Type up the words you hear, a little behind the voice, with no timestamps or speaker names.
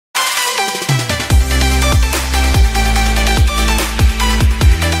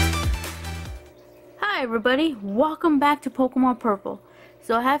everybody, welcome back to Pokemon Purple.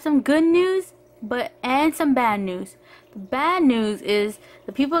 So I have some good news and some bad news. The bad news is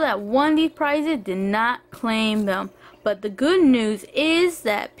the people that won these prizes did not claim them. But the good news is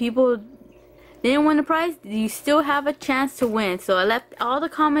that people didn't win the prize, you still have a chance to win. So I left all the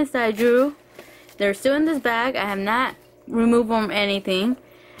comments that I drew. They're still in this bag. I have not removed them or anything.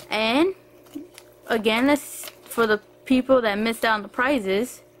 And again, that's for the people that missed out on the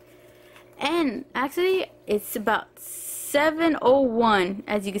prizes. And actually, it's about 7:01,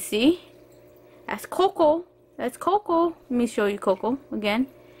 as you can see. That's Coco. That's Coco. Let me show you Coco again.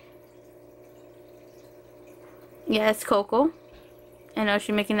 Yeah, it's Coco. I know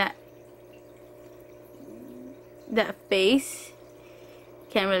she's making that face.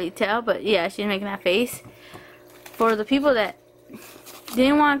 Can't really tell, but yeah, she's making that face. For the people that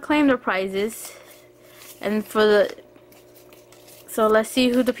didn't want to claim their prizes, and for the so let's see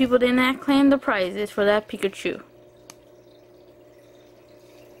who the people did not claim the prizes for that Pikachu.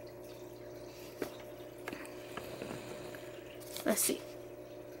 Let's see.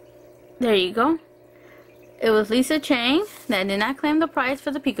 There you go. It was Lisa Chang that did not claim the prize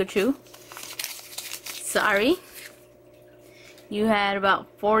for the Pikachu. Sorry. You had about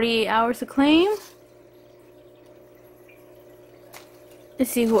 48 hours to claim.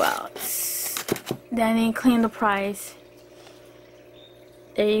 Let's see who else that didn't claim the prize.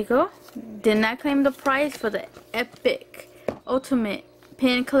 There you go. Did not claim the prize for the Epic Ultimate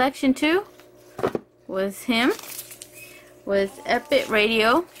Pin Collection 2. Was him. Was Epic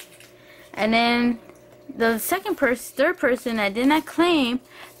Radio. And then the third person that did not claim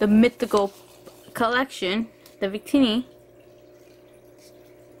the Mythical Collection, the Victini,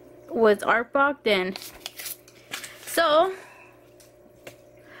 was Artbox Den. So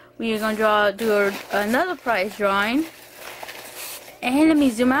we are gonna do another prize drawing. And let me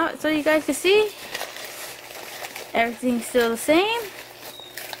zoom out so you guys can see. Everything's still the same.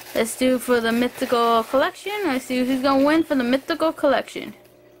 Let's do for the Mythical Collection. Let's see who's gonna win for the Mythical Collection.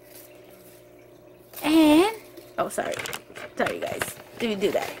 And oh, sorry guys, did we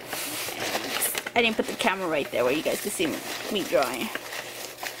do that? I didn't put the camera right there where you guys can see me drawing.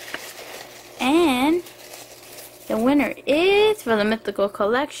 And the winner is for the Mythical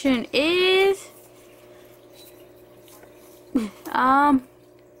Collection is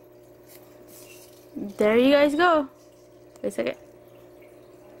there you guys go. Wait a second.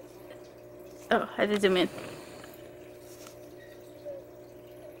 Oh, I had to zoom in.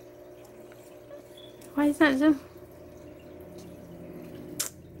 Why is that zoom?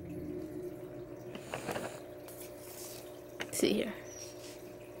 Let's see here.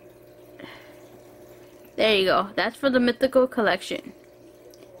 There you go. That's for the Mythical Collection.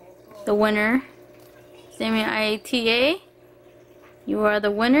 The winner, Sammy IATA. You are the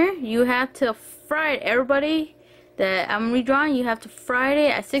winner. You have to Friday, everybody that I'm redrawing, you have to Friday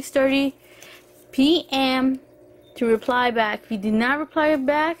at 6:30 p.m. to reply back. If you do not reply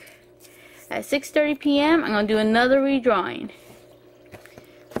back at 6:30 p.m., I'm going to do another redrawing.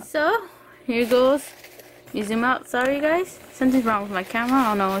 So, here goes. You zoom out. Sorry guys. Something's wrong with my camera. I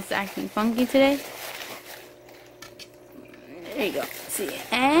don't know. It's acting funky today. There you go. See.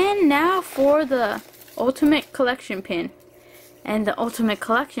 And now for the Ultimate Collection Pin. And the Ultimate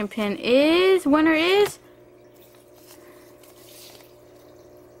Collection Pin is, winner is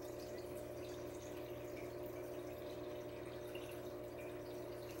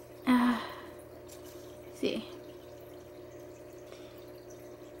see,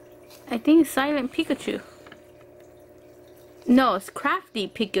 I think it's Silent Pikachu. No, it's Crafty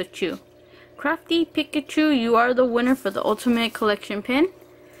Pikachu. Crafty Pikachu, you are the winner for the Ultimate Collection Pin.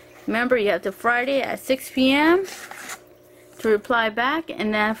 Remember, you have to Friday at 6 p.m. to reply back,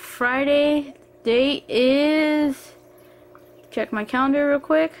 and that Friday date is, check my calendar real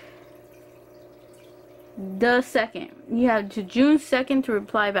quick, the 2nd. You have to June 2nd to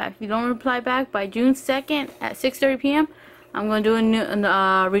reply back. If you don't reply back by June 2nd at 6:30 p.m., I'm going to do a new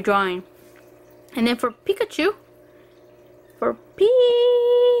redrawing. And then for Pikachu,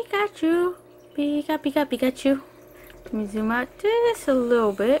 Pikachu, let me zoom out just a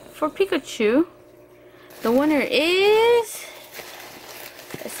little bit. For Pikachu, the winner is,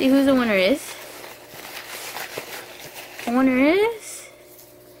 let's see who the winner is. The winner is,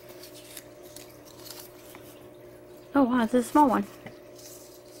 oh wow, it's a small one.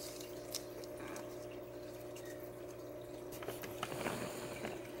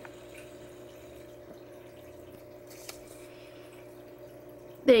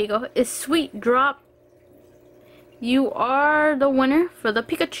 There you go. It's Sweet Drop. You are the winner for the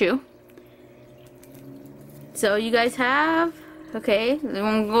Pikachu. So you guys have Okay, we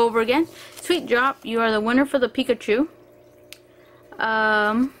won't go over again. Sweet Drop, you are the winner for the Pikachu.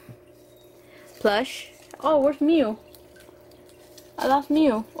 Plush. Oh, where's Mew? I lost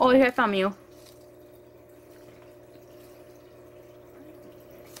Mew. Oh, here, I found Mew.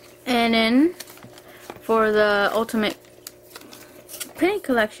 And then, for the Ultimate Penny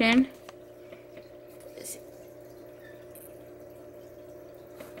Collection,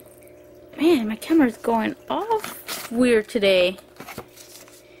 man, my camera's going off weird today.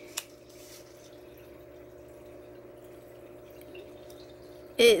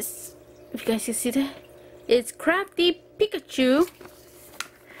 It's, if you guys can see that, it's Crafty Pikachu.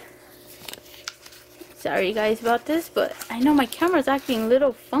 Sorry you guys about this, but I know my camera's acting a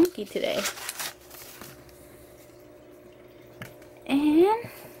little funky today. And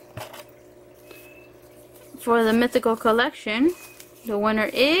for the Mythical Collection, the winner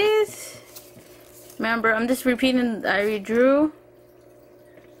is, remember, I'm just repeating, I redrew.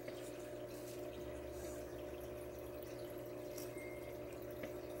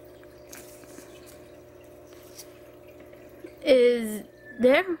 Is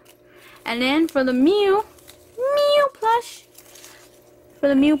there. And then for the Mew plush,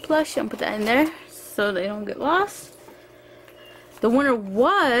 I'm put that in there so they don't get lost. The winner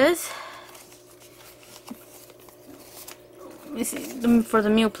was, let me see, for the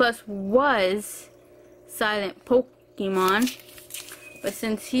Mew Plus was Silent Pokemon, but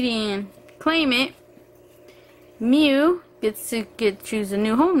since he didn't claim it, Mew gets to choose a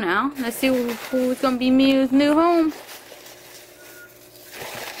new home now. Let's see who's gonna be Mew's new home.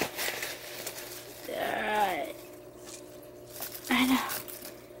 Alright, I know.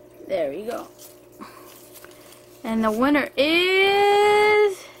 There we go. And the winner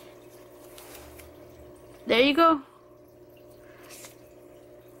is, there you go.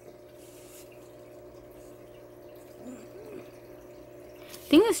 I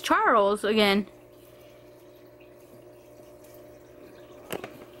think it's Charles again.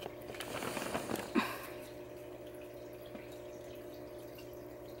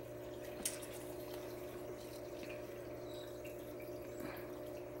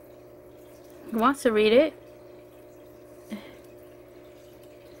 Who wants to read it?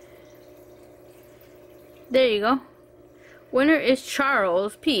 There you go. Winner is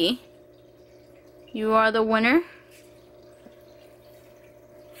Charles P. You are the winner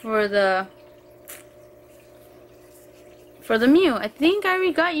for the Mew. I think I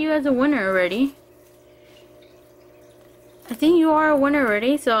already got you as a winner already. I think you are a winner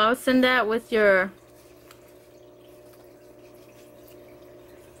already, so I'll send that with your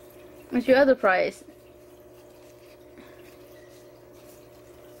other prize.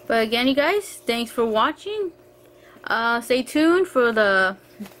 But again, you guys, thanks for watching. Stay tuned for the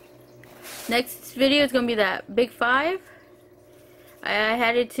next video. It's gonna be that Big 5. I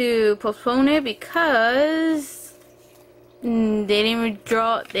had to postpone it because they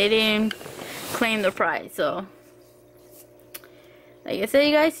didn't claim the prize. So, like I said,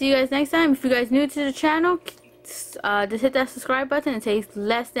 you guys, see you guys next time. If you guys new to the channel, just hit that subscribe button. It takes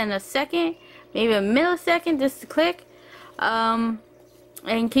less than a second, maybe a millisecond, just to click.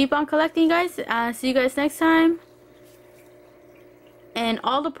 And keep on collecting, guys. See you guys next time. And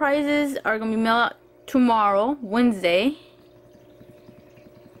all the prizes are gonna be mailed out tomorrow, Wednesday,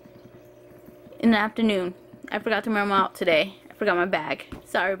 in the afternoon. I forgot to mail them out today. I forgot my bag.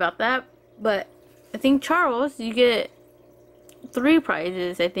 Sorry about that. But I think Charles, you get 3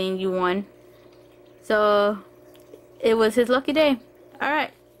 prizes. I think you won. So it was his lucky day.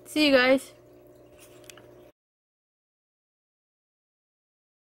 Alright, see you guys.